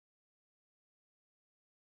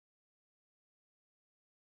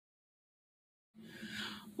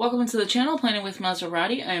Welcome to the channel, Planning with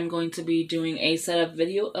Monserrate. I am going to be doing a setup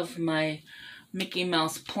video of my Mickey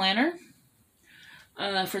Mouse planner.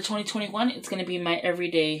 For 2021, it's going to be my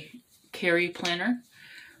everyday carry planner.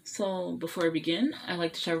 So before I begin, I'd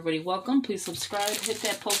like to tell everybody welcome. Please subscribe, hit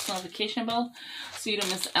that post notification bell so you don't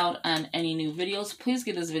miss out on any new videos. Please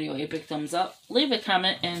give this video a big thumbs up, leave a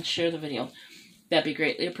comment, and share the video. That'd be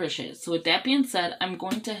greatly appreciated. So with that being said, I'm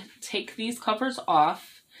going to take these covers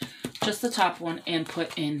off, just the top one, and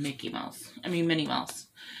put in Minnie Mouse.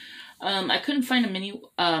 I couldn't find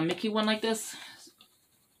a Mickey one like this,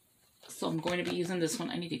 so I'm going to be using this one.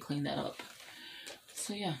 I need to clean that up.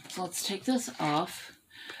 So yeah, so let's take this off.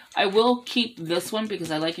 I will keep this one because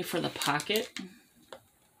I like it for the pocket.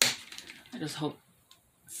 I just hope,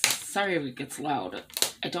 sorry if it gets loud.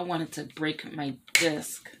 I don't want it to break my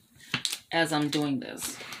disc as I'm doing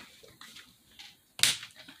this.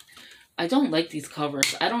 I don't like these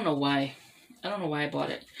covers. I don't know why. I don't know why I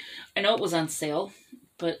bought it. I know it was on sale,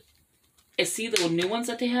 but I see the new ones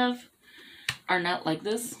that they have are not like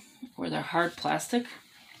this, where they're hard plastic,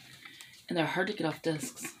 and they're hard to get off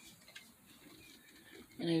discs.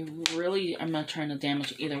 And I'm not trying to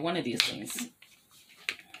damage either one of these things.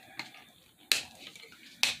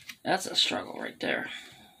 That's a struggle right there.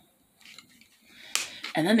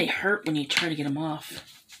 And then they hurt when you try to get them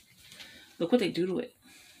off. Look what they do to it.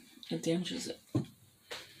 It damages it.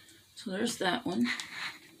 So there's that one.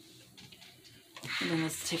 And then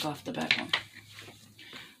let's take off the back one.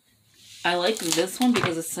 I like this one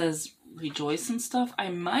because it says rejoice and stuff. I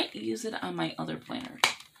might use it on my other planner.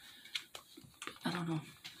 I don't know.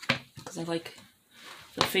 Because I like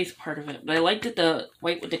the faith part of it. But I liked it, the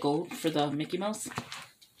white with the gold for the Mickey Mouse.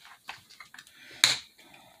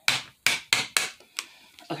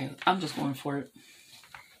 Okay, I'm just going for it.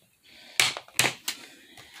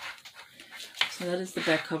 So that is the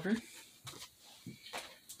back cover.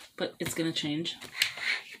 But it's going to change.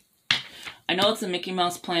 I know it's a Mickey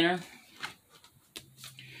Mouse planner,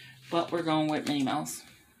 but we're going with Minnie Mouse.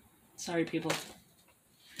 Sorry, people.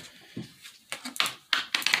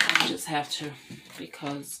 I just have to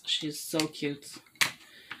because she's so cute.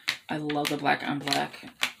 I love the black on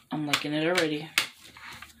black. I'm liking it already.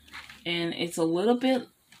 And it's a little bit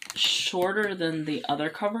shorter than the other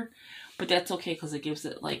cover, but that's okay because it gives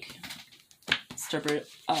it like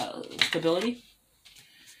stability.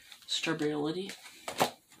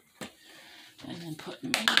 And then put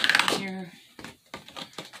them here.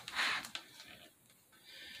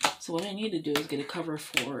 So what I need to do is get a cover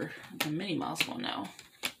for the Minnie Mouse one now,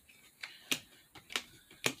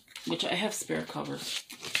 which I have spare covers.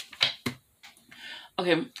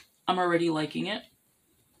 Okay, I'm already liking it.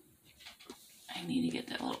 I need to get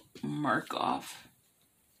that little mark off.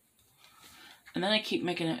 And then I keep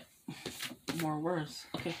making it more worse.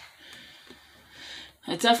 Okay.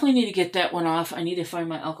 I definitely need to get that one off. I need to find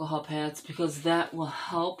my alcohol pads because that will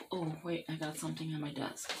help. Oh, wait. I got something on my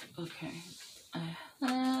desk. Okay.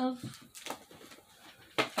 I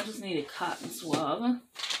just need a cotton swab.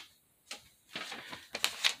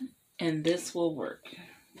 And this will work.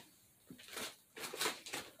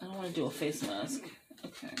 I don't want to do a face mask.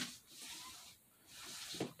 Okay.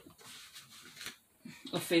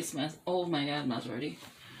 A face mask. Oh my god, I'm not ready.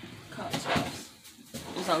 Cotton swabs.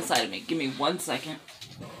 It was on the side of me. Give me 1 second.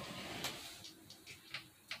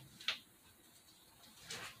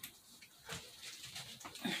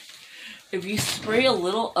 If you spray a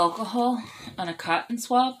little alcohol on a cotton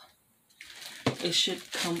swab, it should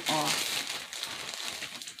come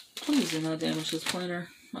off. Please do not damage this planner.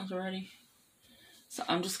 Monserrate. So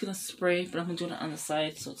I'm just going to spray, but I'm going to do it on the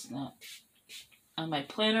side so it's not on my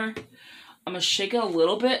planner. I'm going to shake it a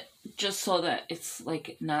little bit just so that it's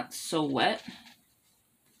like not so wet.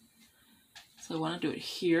 So I want to do it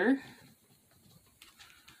here.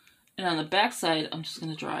 And on the back side, I'm just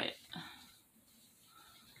going to dry it.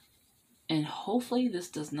 And hopefully this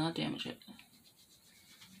does not damage it.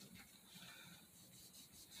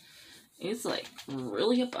 It's like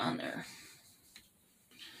really up on there.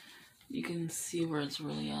 You can see where it's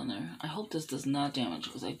really on there. I hope this does not damage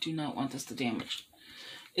because I do not want this to damage.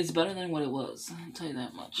 It's better than what it was, I'll tell you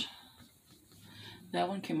that much. That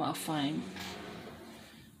one came out fine.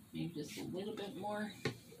 Maybe just a little bit more.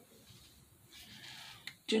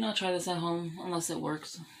 Do not try this at home unless it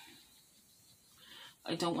works.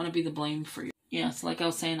 I don't want to be the blame for you. Yes, like I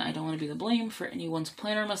was saying, I don't want to be the blame for anyone's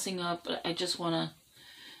planner messing up, but I just want to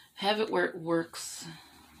have it where it works.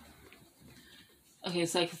 Okay,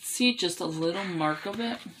 so I can see just a little mark of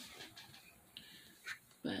it,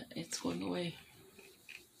 but it's going away.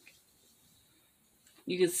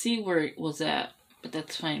 You can see where it was at, but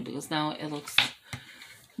that's fine because now it looks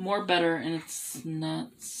more better, and it's not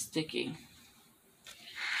sticky.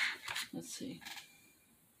 Let's see.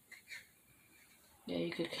 Yeah,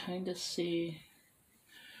 you could kind of see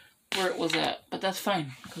where it was at, but that's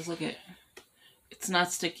fine, because look at, it's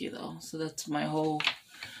not sticky though, so that's my whole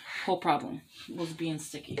problem, was being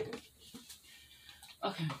sticky.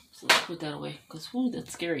 Okay, so let's put that away, because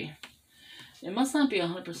that's scary. It must not be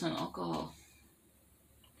 100% alcohol.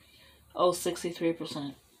 Oh,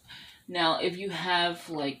 63%. Now, if you have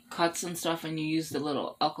like cuts and stuff and you use the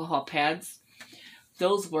little alcohol pads,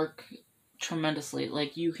 those work tremendously.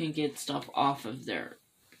 Like, you can get stuff off of there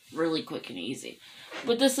really quick and easy.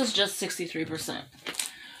 But this is just 63%.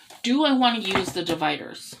 Do I want to use the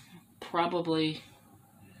dividers? Probably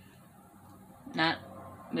not.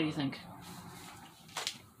 What do you think?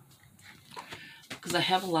 Because I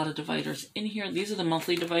have a lot of dividers in here. These are the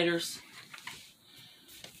monthly dividers.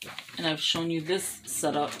 And I've shown you this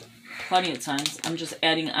setup plenty of times. I'm just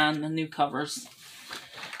adding on the new covers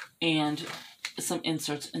and some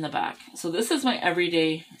inserts in the back. So this is my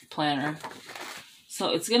everyday planner.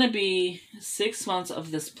 So it's going to be 6 months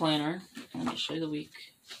of this planner. Let me show you the week.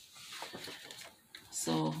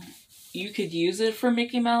 So you could use it for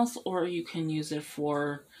Mickey Mouse, or you can use it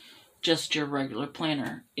for just your regular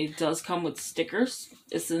planner. It does come with stickers.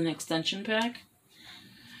 It's an extension pack.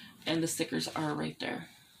 And the stickers are right there.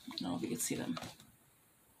 I don't know if you can see them.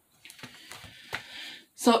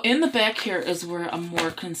 So in the back here is where I'm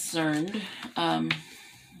more concerned.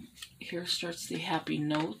 Here starts the happy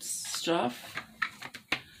notes stuff.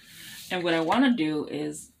 And what I want to do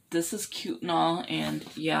is, this is cute and all, and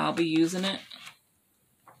yeah, I'll be using it.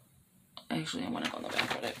 Actually, I want to go in the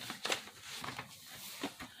back with it.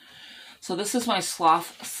 So this is my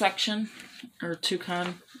sloth section, or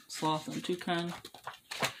toucan, sloth and toucan.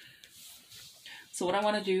 So what I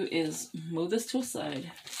want to do is move this to a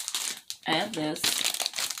side, add this.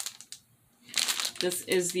 This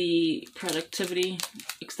is the productivity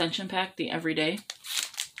extension pack, the everyday.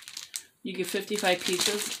 You get 55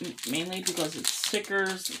 pieces, mainly because it's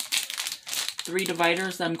stickers, 3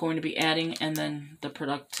 dividers that I'm going to be adding, and then the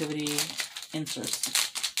productivity inserts.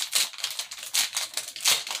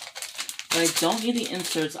 But I don't need the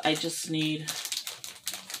inserts, I just need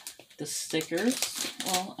the stickers.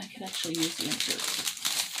 Well, I could actually use the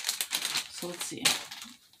inserts. So let's see.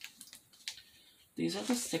 These are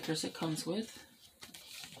the stickers it comes with.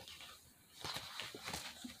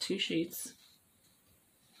 2 sheets.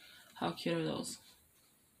 How cute are those?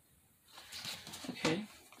 Okay,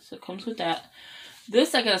 so it comes with that.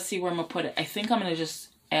 This, I gotta see where I'm gonna put it. I think I'm gonna just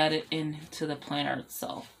add it into the planner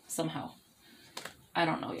itself somehow. I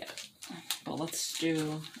don't know yet. But let's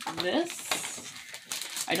do this.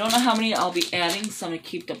 I don't know how many I'll be adding, so I'm gonna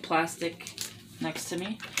keep the plastic next to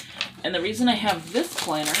me. And the reason I have this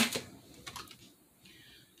planner,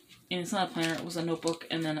 and it's not a planner, it was a notebook,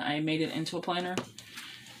 and then I made it into a planner,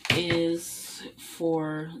 is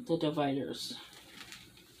for the dividers.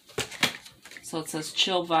 So it says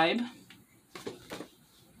chill vibe.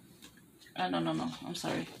 No, I'm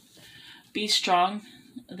sorry. Be strong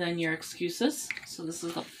than your excuses. So this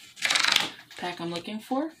is the pack I'm looking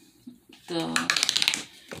for. The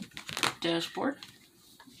dashboard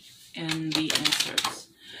and the inserts.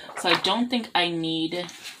 So I don't think I need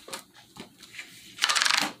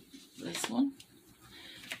this one,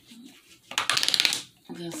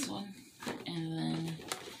 this one, and then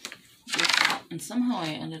this one. And somehow I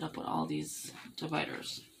ended up with all these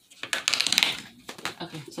dividers.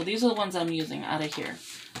 Okay, so these are the ones I'm using out of here.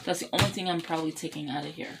 That's the only thing I'm probably taking out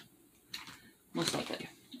of here. Most likely.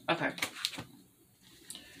 Okay.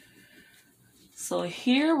 So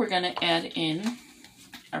here we're going to add in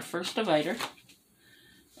our first divider.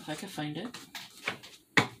 If I can find it.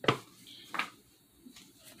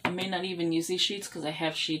 I may not even use these sheets because I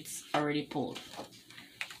have sheets already pulled.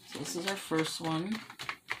 So this is our first one.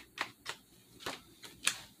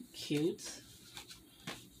 Cute.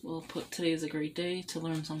 We'll put today is a great day to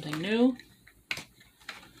learn something new.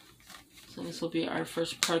 So this will be our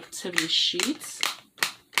first productivity sheets.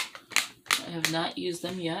 I have not used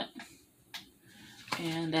them yet.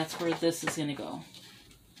 And that's where this is going to go.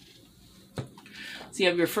 So you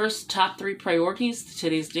have your first top 3 priorities,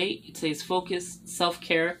 today's date, today's focus,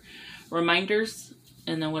 self-care, reminders,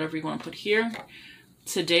 and then whatever you want to put here.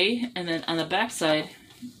 Today, and then on the back side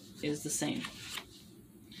is the same.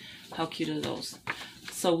 How cute are those?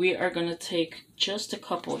 So we are going to take just a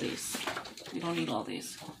couple of these. We don't need all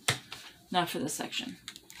these. Not for this section.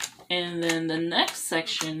 And then the next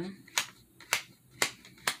section,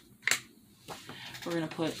 we're going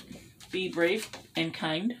to put be brave and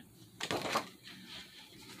kind.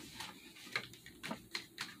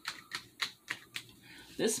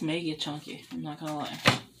 This may get chunky, I'm not gonna lie.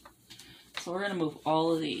 So we're gonna move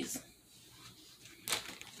all of these.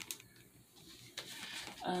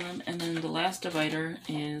 And then the last divider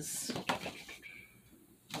is,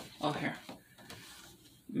 oh, here.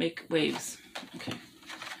 Make waves. Okay.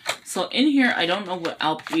 So in here, I don't know what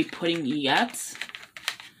I'll be putting yet.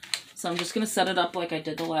 So I'm just going to set it up like I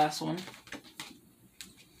did the last one.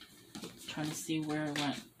 Trying to see where I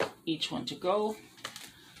want each one to go.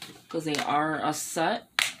 Because they are a set.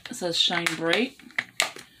 It says Shine Bright.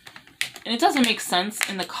 And it doesn't make sense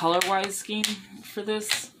in the color-wise scheme for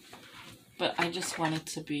this. But I just want it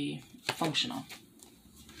to be functional.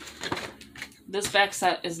 This back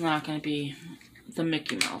set is not going to be the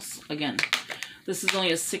Mickey Mouse. Again, this is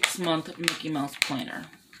only a 6-month Mickey Mouse planner.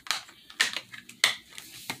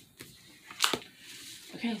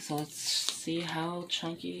 Okay, so let's see how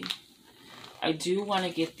chunky. I do want to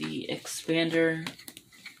get the expander,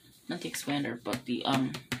 not the expander, but the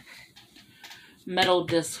metal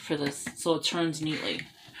disc for this so it turns neatly.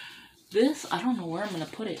 This, I don't know where I'm going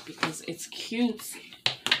to put it because it's cute.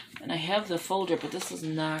 And I have the folder, but this is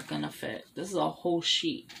not going to fit. This is a whole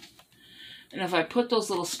sheet. And if I put those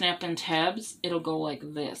little snap-in tabs, it'll go like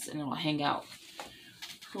this and it'll hang out.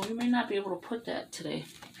 So we may not be able to put that today.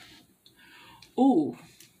 Ooh,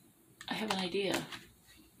 I have an idea.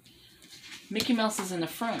 Mickey Mouse is in the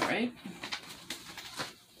front, right?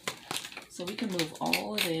 So we can move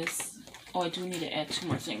all of this. Oh, I do need to add 2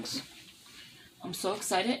 more things. I'm so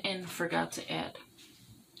excited and forgot to add.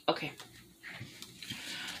 Okay.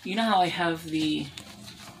 You know how I have the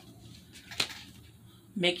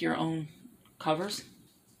make your own covers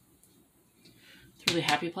through the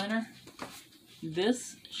Happy Planner?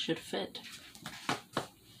 This should fit.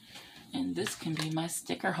 And this can be my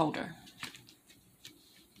sticker holder.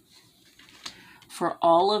 For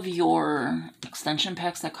all of your extension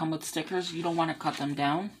packs that come with stickers, you don't want to cut them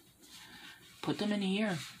down. Put them in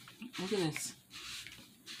here. Look at this.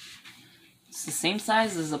 It's the same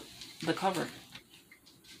size as the cover.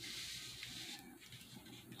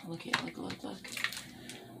 Look at it, look.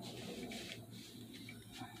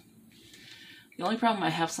 The only problem I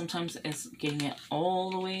have sometimes is getting it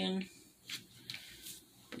all the way in.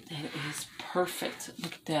 But that is perfect.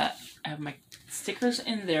 Look at that. I have my stickers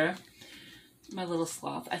in there. My little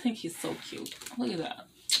sloth. I think he's so cute. Look at that.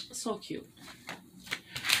 So cute.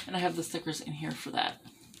 And I have the stickers in here for that.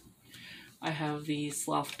 I have the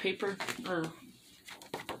sloth paper, or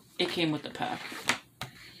it came with the pack.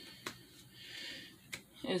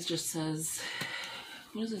 It just says,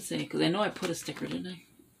 what does it say? Because I know I put a sticker, didn't I?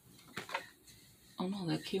 Oh no,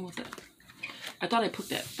 that came with it. I thought I put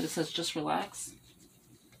that, but it says just relax.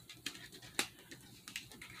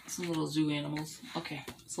 Some little zoo animals. Okay,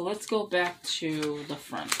 so let's go back to the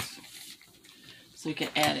front. So we can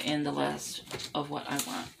add in the last of what I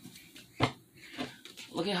want.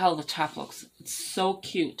 Look at how the top looks. It's so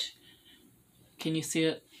cute. Can you see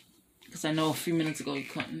it? Because I know a few minutes ago you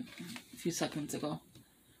couldn't. A few seconds ago.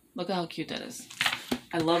 Look at how cute that is.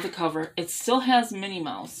 I love the cover. It still has Minnie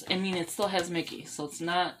Mouse. I mean, it still has Mickey. So it's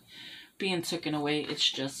not being taken away.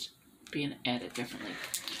 It's just being added differently.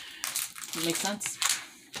 Make sense?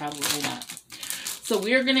 Probably not. So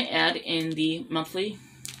we are going to add in the monthly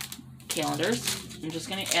calendars. I'm just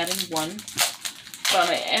going to add in one. But I'm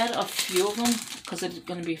going to add a few of them because it's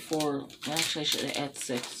going to be for, well, actually I should add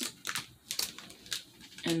 6.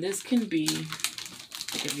 And this can be,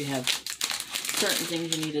 like if you have certain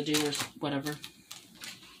things you need to do or whatever.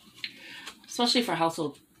 Especially for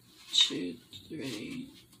household 2, 3,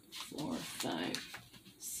 4, 5,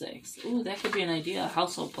 6. Ooh, that could be an idea. A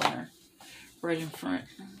household planner right in front.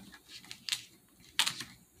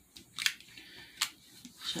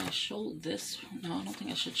 Should I show this? No, I don't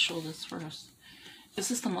think I should show this first. Is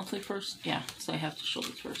this the monthly first? Yeah, so I have to show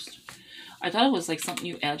this first. I thought it was like something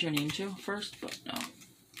you add your name to first, but no.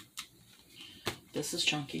 This is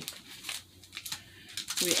chunky.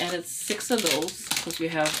 We added 6 of those because we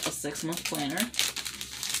have a 6-month planner.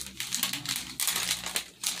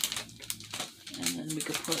 And then we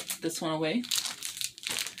could put this one away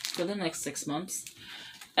for the next 6 months.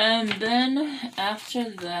 And then after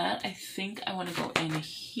that, I think I want to go in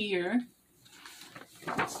here.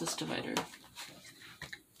 What's this divider?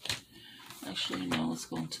 Actually, no, let's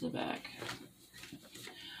go into the back.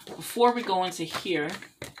 Before we go into here,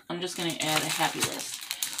 I'm just going to add a happy list.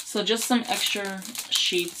 So just some extra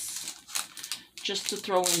sheets just to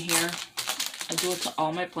throw in here. I do it to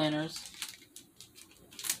all my planners.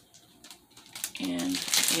 And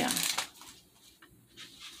yeah.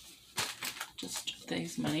 Just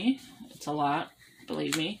saves money. It's a lot,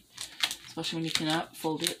 believe me. Especially when you cannot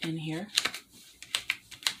fold it in here.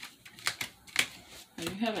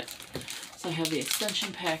 there you have it. So I have the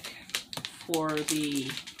extension pack for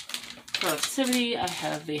the productivity. I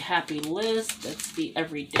have the happy list. That's the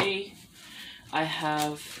everyday. I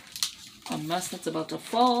have a mess that's about to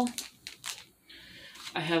fall.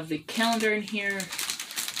 I have the calendar in here.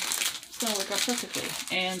 It's going to work out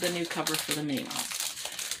perfectly. And the new cover for the Minnie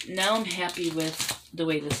Mouse. Now I'm happy with the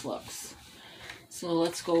way this looks. So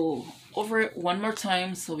let's go over it one more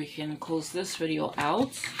time so we can close this video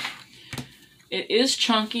out. It is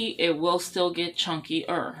chunky. It will still get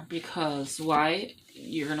chunkier because why?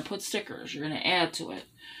 You're going to put stickers. You're going to add to it.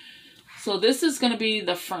 So this is going to be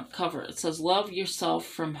the front cover. It says love yourself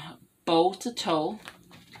from bow to toe.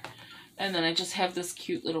 And then I just have this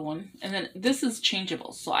cute little one. And then this is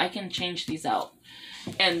changeable, so I can change these out.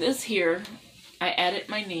 And this here, I added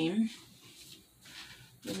my name.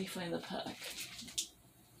 Let me find the pack.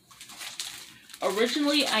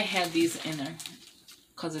 Originally, I had these in there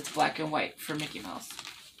because it's black and white for Mickey Mouse.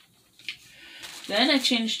 Then I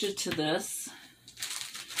changed it to this.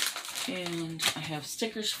 And I have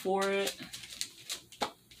stickers for it.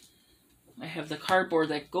 I have the cardboard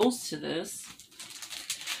that goes to this.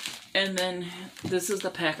 And then this is the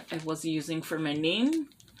pack I was using for my name.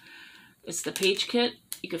 It's the page kit.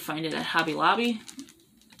 You can find it at Hobby Lobby.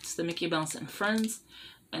 It's the Mickey Mouse and Friends.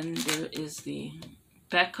 And there is the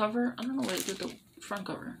back cover. I don't know where it did the front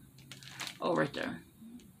cover. Oh, right there.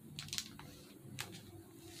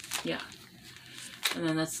 Yeah. And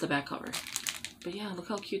then that's the back cover. But yeah, look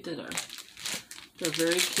how cute they are. They're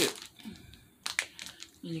very cute.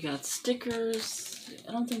 And you got stickers.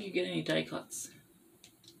 I don't think you get any die cuts.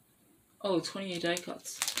 Oh, 28 die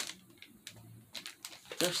cuts.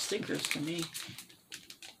 They're stickers to me.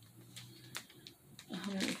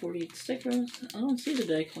 148 stickers. I don't see the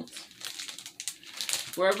die cuts.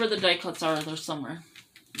 Wherever the die cuts are, they're somewhere.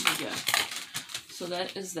 Yeah. So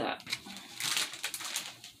that is that.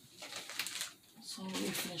 So let me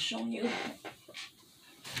finish showing you.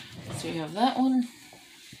 So you have that one.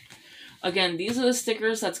 Again, these are the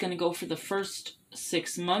stickers that's going to go for the first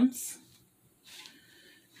 6 months.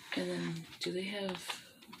 And then, do they have...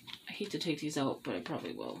 I hate to take these out, but I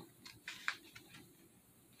probably will.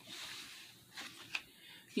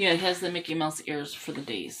 Yeah, it has the Mickey Mouse ears for the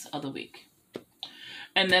days of the week.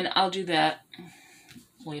 And then I'll do that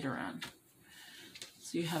later on.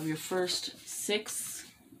 So you have your first 6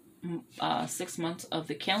 months of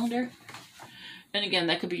the calendar. And again,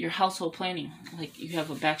 that could be your household planning. Like you have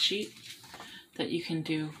a back sheet that you can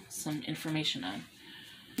do some information on.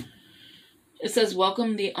 It says,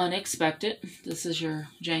 welcome the unexpected. This is your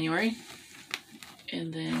January.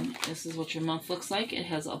 And then this is what your month looks like. It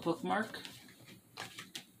has a bookmark.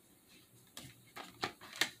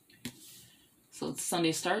 So it's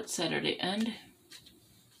Sunday start, Saturday end.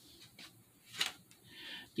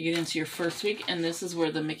 You get into your first week, and this is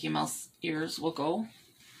where the Mickey Mouse ears will go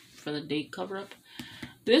for the date cover-up.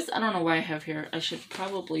 This, I don't know why I have here. I should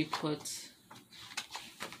probably put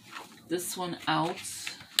this one out.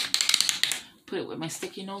 Put it with my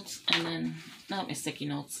sticky notes, and then, not my sticky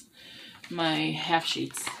notes, my half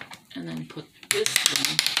sheets. And then put this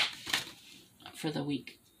one for the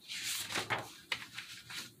week.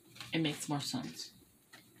 It makes more sense.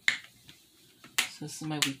 So this is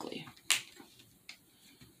my weekly.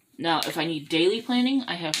 Now, if I need daily planning,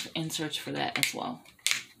 I have inserts for that as well.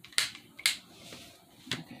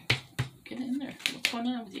 Okay, get it in there. What's going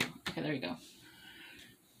on with you? Okay, there you go.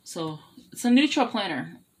 So, it's a neutral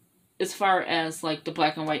planner as far as like the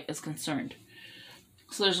black and white is concerned.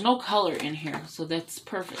 So there's no color in here, so that's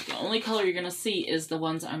perfect. The only color you're going to see is the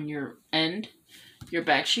ones on your end, your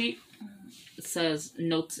back sheet. It says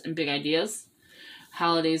notes and big ideas,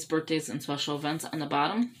 holidays, birthdays, and special events on the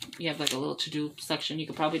bottom. You have like a little to-do section you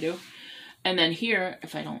could probably do. And then here,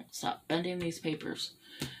 if I don't stop bending these papers,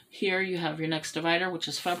 here you have your next divider, which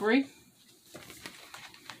is February.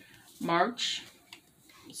 March,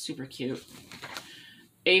 super cute.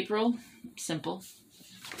 April, simple.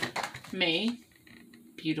 May,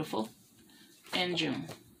 beautiful. And June.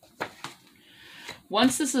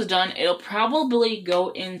 Once this is done, it'll probably go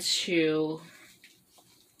into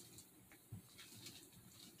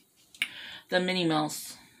the Minnie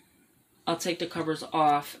Mouse. I'll take the covers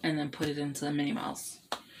off and then put it into the Minnie Mouse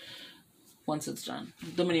once it's done.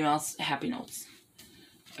 The Minnie Mouse Happy Notes.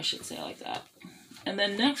 I should say it like that. And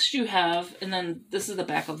then next you have, and then this is the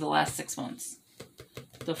back of the last 6 months.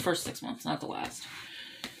 The first 6 months, not the last.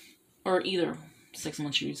 Or either 6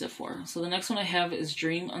 months you use it for. So the next one I have is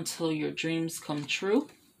Dream Until Your Dreams Come True.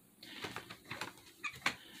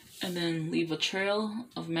 And then leave a trail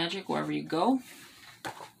of magic wherever you go.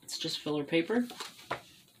 It's just filler paper.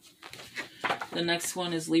 The next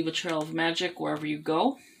one is Leave a Trail of Magic Wherever You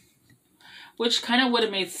Go, which kind of would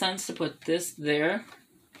have made sense to put this there.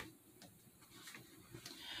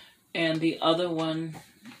 And the other one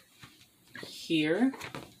here.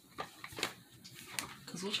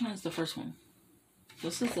 Because which one is the first one?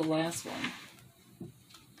 This is the last one.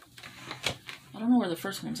 I don't know where the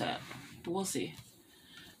first one's at, but we'll see.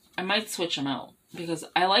 I might switch them out because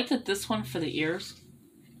I liked it this one for the ears,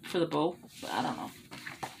 for the bow, but I don't know.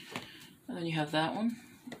 And then you have that one,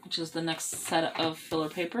 which is the next set of filler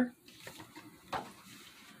paper.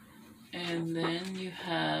 And then you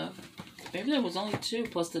have, maybe there was only 2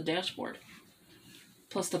 plus the dashboard,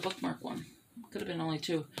 plus the bookmark one. Could have been only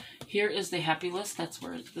 2. Here is the happy list. That's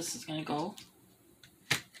where this is going to go.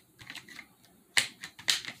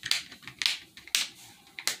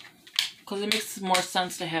 Because it makes more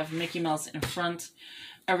sense to have Mickey Mouse in front,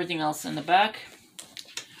 everything else in the back.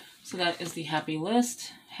 So that is the happy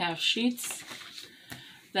list. Half sheets.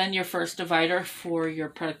 Then your first divider for your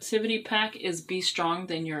productivity pack is Be Strong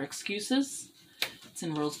Than Your Excuses. It's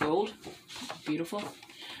in rose gold. Beautiful.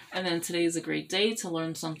 And then today is a great day to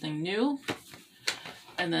learn something new.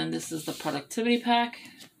 And then this is the productivity pack.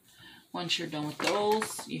 Once you're done with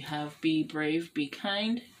those, you have Be Brave, Be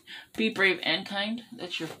Kind. Be Brave and Kind.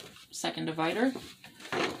 That's your second divider.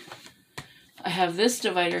 I have this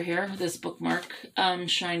divider here, this bookmark,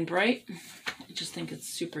 Shine Bright. I just think it's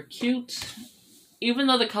super cute. Even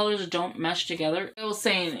though the colors don't mesh together, I was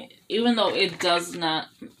saying, even though it does not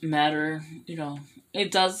matter, you know,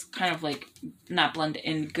 it does kind of like not blend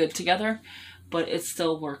in good together, but it's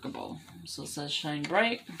still workable. So it says Shine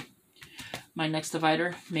Bright. My next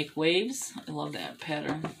divider, Make Waves. I love that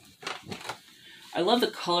pattern. I love the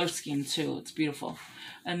color scheme too. It's beautiful.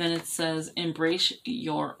 And then it says Embrace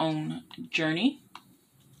Your Own Journey.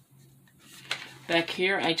 Back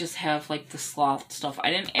here, I just have like the sloth stuff.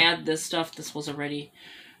 I didn't add this stuff. This was already,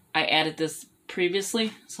 I added this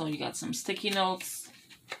previously. So you got some sticky notes.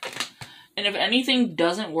 And if anything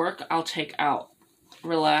doesn't work, I'll take out.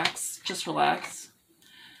 Relax. Just relax.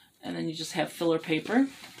 And then you just have filler paper.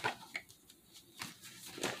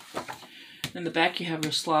 In the back, you have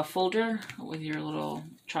your sloth folder with your little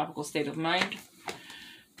tropical state of mind.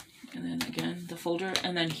 And then again, the folder.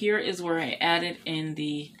 And then here is where I added in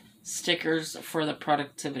the stickers for the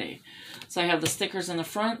productivity. So I have the stickers in the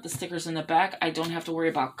front, the stickers in the back. I don't have to worry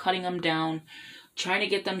about cutting them down, trying to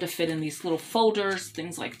get them to fit in these little folders,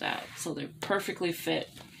 things like that. So they're perfectly fit.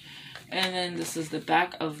 And then this is the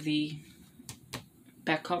back of the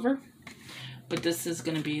back cover. But this is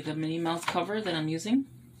going to be the Minnie Mouse cover that I'm using.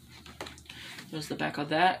 There's the back of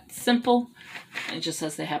that. Simple. It just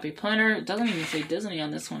says the Happy Planner. It doesn't even say Disney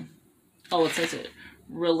on this one. Oh, it says it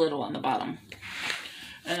real little on the bottom.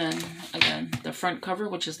 And then, again, the front cover,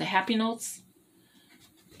 which is the Happy Notes.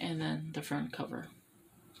 And then the front cover.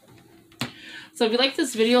 So if you like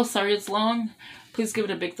this video, sorry it's long, please give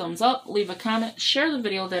it a big thumbs up. Leave a comment. Share the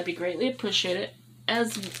video. That'd be greatly appreciated.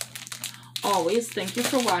 As always, thank you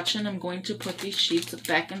for watching. I'm going to put these sheets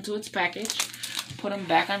back into its package. Put them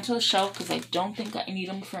back onto the shelf because I don't think I need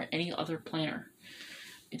them for any other planner.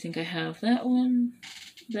 I think I have that one,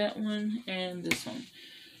 and this one.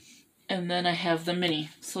 And then I have the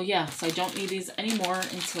mini. So yeah, so I don't need these anymore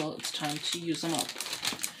until it's time to use them up.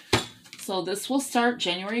 So this will start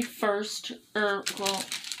January 1st, well,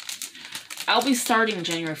 I'll be starting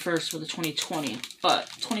January 1st for the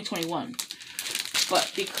 2021.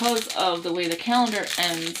 But because of the way the calendar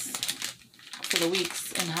ends for the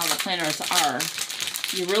weeks and how the planners are,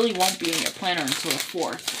 you really won't be in your planner until the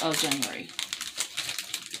 4th of January.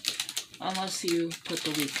 Unless you put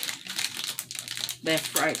the week, that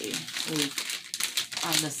Friday week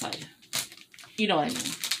on this side. You know what I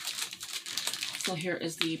mean. So here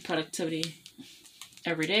is the productivity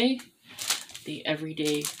everyday, the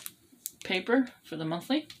everyday paper for the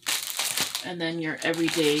monthly, and then your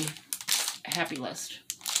everyday happy list.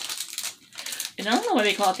 And I don't know why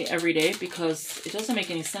they call it the everyday because it doesn't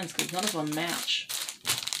make any sense because none of them match.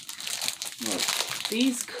 Look,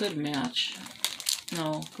 these could match.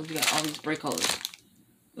 No, because we got all these bright colors.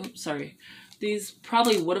 Oops, sorry. These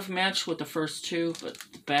probably would have matched with the first 2, but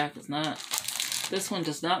the back is not. This one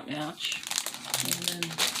does not match. And then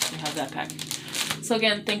we have that package. So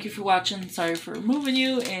again, thank you for watching. Sorry for moving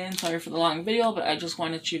you and sorry for the long video, but I just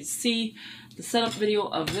wanted you to see the setup video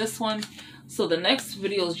of this one. So the next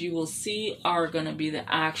videos you will see are going to be the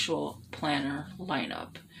actual planner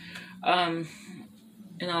lineup. And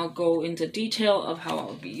I'll go into detail of how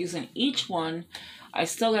I'll be using each one. I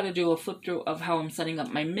still got to do a flip through of how I'm setting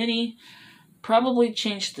up my mini. Probably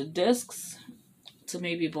change the discs to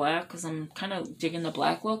maybe black because I'm kind of digging the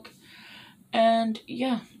black look. And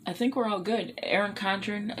yeah, I think we're all good. Aaron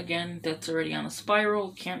Condren, again, that's already on a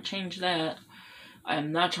spiral. Can't change that. I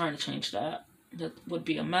am not trying to change that. That would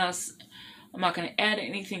be a mess. I'm not going to add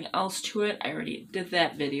anything else to it. I already did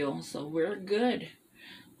that video, so we're good.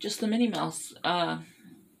 Just the Minnie Mouse.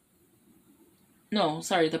 No,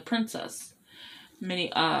 sorry, the Princess. Mini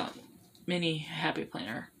Happy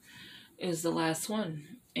Planner is the last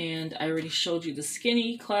one. And I already showed you the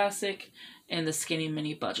Skinny Classic and the Skinny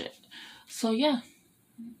Mini Budget. So yeah,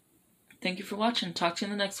 thank you for watching. Talk to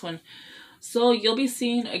you in the next one. So you'll be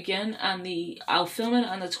seeing again on I'll film it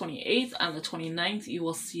on the 28th. On the 29th, you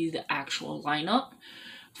will see the actual lineup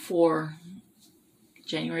for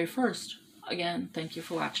January 1st. Again, thank you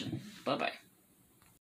for watching. Bye-bye.